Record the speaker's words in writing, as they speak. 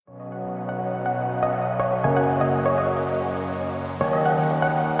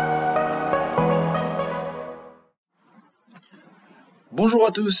Bonjour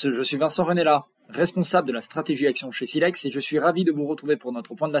à tous, je suis Vincent Renella, responsable de la stratégie action chez Silex et je suis ravi de vous retrouver pour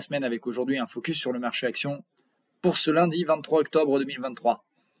notre point de la semaine avec aujourd'hui un focus sur le marché action pour ce lundi 23 octobre 2023.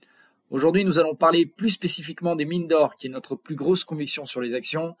 Aujourd'hui, nous allons parler plus spécifiquement des mines d'or qui est notre plus grosse conviction sur les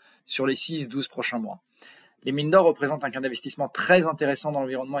actions sur les 6-12 prochains mois. Les mines d'or représentent un cas d'investissement très intéressant dans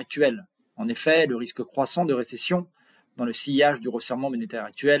l'environnement actuel. En effet, le risque croissant de récession dans le sillage du resserrement monétaire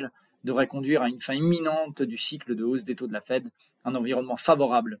actuel devrait conduire à une fin imminente du cycle de hausse des taux de la Fed, un environnement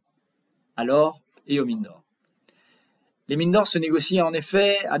favorable à l'or et aux mines d'or. Les mines d'or se négocient en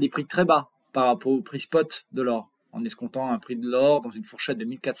effet à des prix très bas par rapport au prix spot de l'or, en escomptant un prix de l'or dans une fourchette de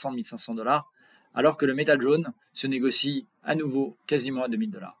 1400-1500 $, alors que le métal jaune se négocie à nouveau quasiment à 2000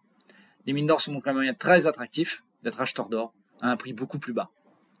 $. Les mines d'or sont donc un moyen très attractif d'être acheteur d'or à un prix beaucoup plus bas.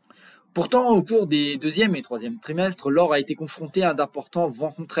 Pourtant, au cours des deuxième et troisième trimestres, l'or a été confronté à d'importants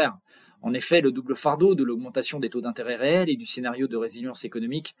vents contraires. En effet, le double fardeau de l'augmentation des taux d'intérêt réels et du scénario de résilience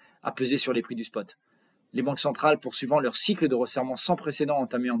économique a pesé sur les prix du spot. Les banques centrales poursuivant leur cycle de resserrement sans précédent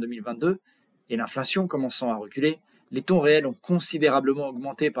entamé en 2022 et l'inflation commençant à reculer, les taux réels ont considérablement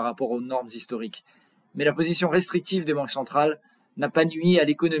augmenté par rapport aux normes historiques. Mais la position restrictive des banques centrales n'a pas nui à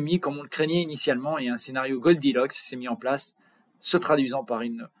l'économie comme on le craignait initialement et un scénario Goldilocks s'est mis en place, se traduisant par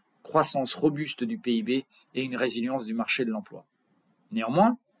une croissance robuste du PIB et une résilience du marché de l'emploi.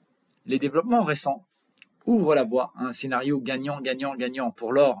 Néanmoins, les développements récents ouvrent la voie à un scénario gagnant-gagnant-gagnant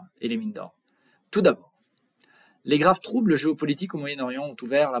pour l'or et les mines d'or. Tout d'abord, les graves troubles géopolitiques au Moyen-Orient ont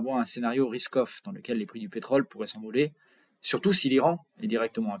ouvert la voie à un scénario risk-off dans lequel les prix du pétrole pourraient s'envoler, surtout si l'Iran est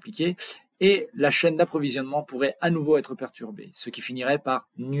directement impliqué, et la chaîne d'approvisionnement pourrait à nouveau être perturbée, ce qui finirait par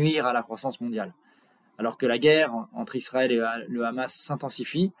nuire à la croissance mondiale. Alors que la guerre entre Israël et le Hamas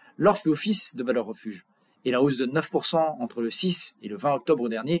s'intensifie, l'or fait office de valeur refuge. Et la hausse de 9% entre le 6 et le 20 octobre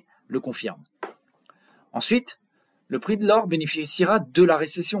dernier le confirme. Ensuite, le prix de l'or bénéficiera de la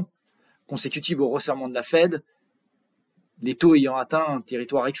récession. Consécutive au resserrement de la Fed, les taux ayant atteint un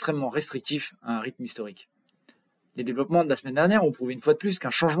territoire extrêmement restrictif à un rythme historique. Les développements de la semaine dernière ont prouvé une fois de plus qu'un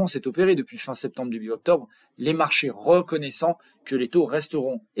changement s'est opéré depuis fin septembre, début octobre, les marchés reconnaissant que les taux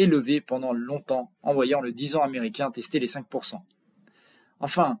resteront élevés pendant longtemps, en voyant le 10 ans américain tester les 5%.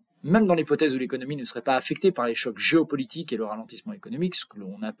 Enfin, même dans l'hypothèse où l'économie ne serait pas affectée par les chocs géopolitiques et le ralentissement économique, ce que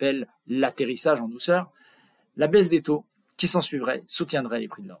l'on appelle l'atterrissage en douceur, la baisse des taux qui s'ensuivrait soutiendrait les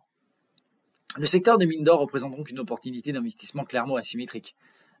prix de l'or. Le secteur des mines d'or représente donc une opportunité d'investissement clairement asymétrique.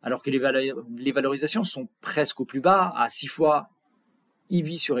 Alors que les valorisations sont presque au plus bas, à 6 fois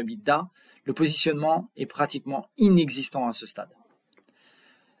EV sur EBITDA, le positionnement est pratiquement inexistant à ce stade.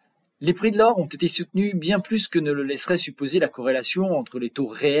 Les prix de l'or ont été soutenus bien plus que ne le laisserait supposer la corrélation entre les taux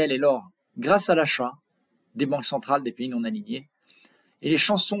réels et l'or, grâce à l'achat des banques centrales des pays non alignés. Et les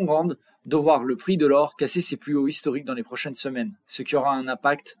chances sont grandes de voir le prix de l'or casser ses plus hauts historiques dans les prochaines semaines, ce qui aura un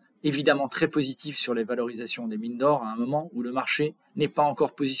impact évidemment très positif sur les valorisations des mines d'or à un moment où le marché n'est pas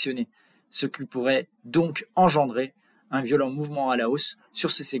encore positionné, ce qui pourrait donc engendrer un violent mouvement à la hausse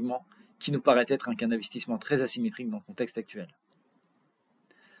sur ces segments qui nous paraît être un cas d'investissement très asymétrique dans le contexte actuel.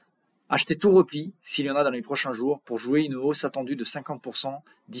 Achetez tout repli s'il y en a dans les prochains jours pour jouer une hausse attendue de 50%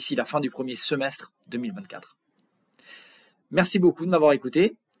 d'ici la fin du premier semestre 2024. Merci beaucoup de m'avoir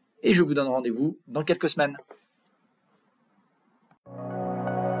écouté et je vous donne rendez-vous dans quelques semaines.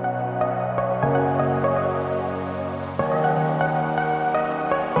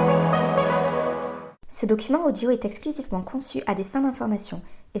 Ce document audio est exclusivement conçu à des fins d'information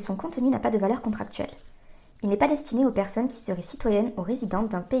et son contenu n'a pas de valeur contractuelle. Il n'est pas destiné aux personnes qui seraient citoyennes ou résidentes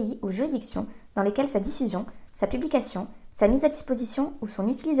d'un pays ou juridiction dans lesquelles sa diffusion, sa publication, sa mise à disposition ou son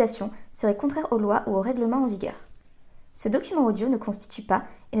utilisation seraient contraires aux lois ou aux règlements en vigueur. Ce document audio ne constitue pas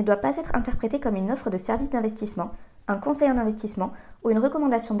et ne doit pas être interprété comme une offre de service d'investissement, un conseil en investissement ou une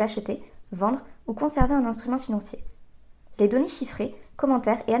recommandation d'acheter, vendre ou conserver un instrument financier. Les données chiffrées,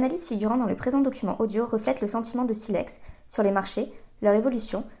 commentaires et analyses figurant dans le présent document audio reflètent le sentiment de Silex sur les marchés, leur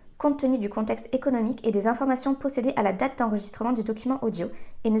évolution, compte tenu du contexte économique et des informations possédées à la date d'enregistrement du document audio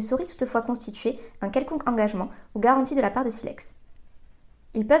et ne sauraient toutefois constituer un quelconque engagement ou garantie de la part de Silex.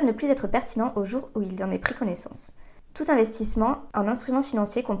 Ils peuvent ne plus être pertinents au jour où il en est pris connaissance. Tout investissement en instruments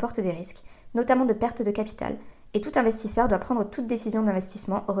financiers comporte des risques, notamment de perte de capital, et tout investisseur doit prendre toute décision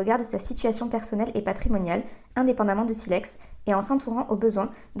d'investissement au regard de sa situation personnelle et patrimoniale, indépendamment de Silex, et en s'entourant au besoin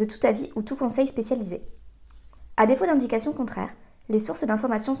de tout avis ou tout conseil spécialisé. À défaut d'indications contraires, les sources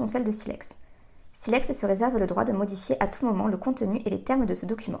d'information sont celles de Silex. Silex se réserve le droit de modifier à tout moment le contenu et les termes de ce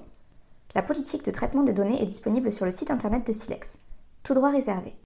document. La politique de traitement des données est disponible sur le site internet de Silex. Tout droit réservé.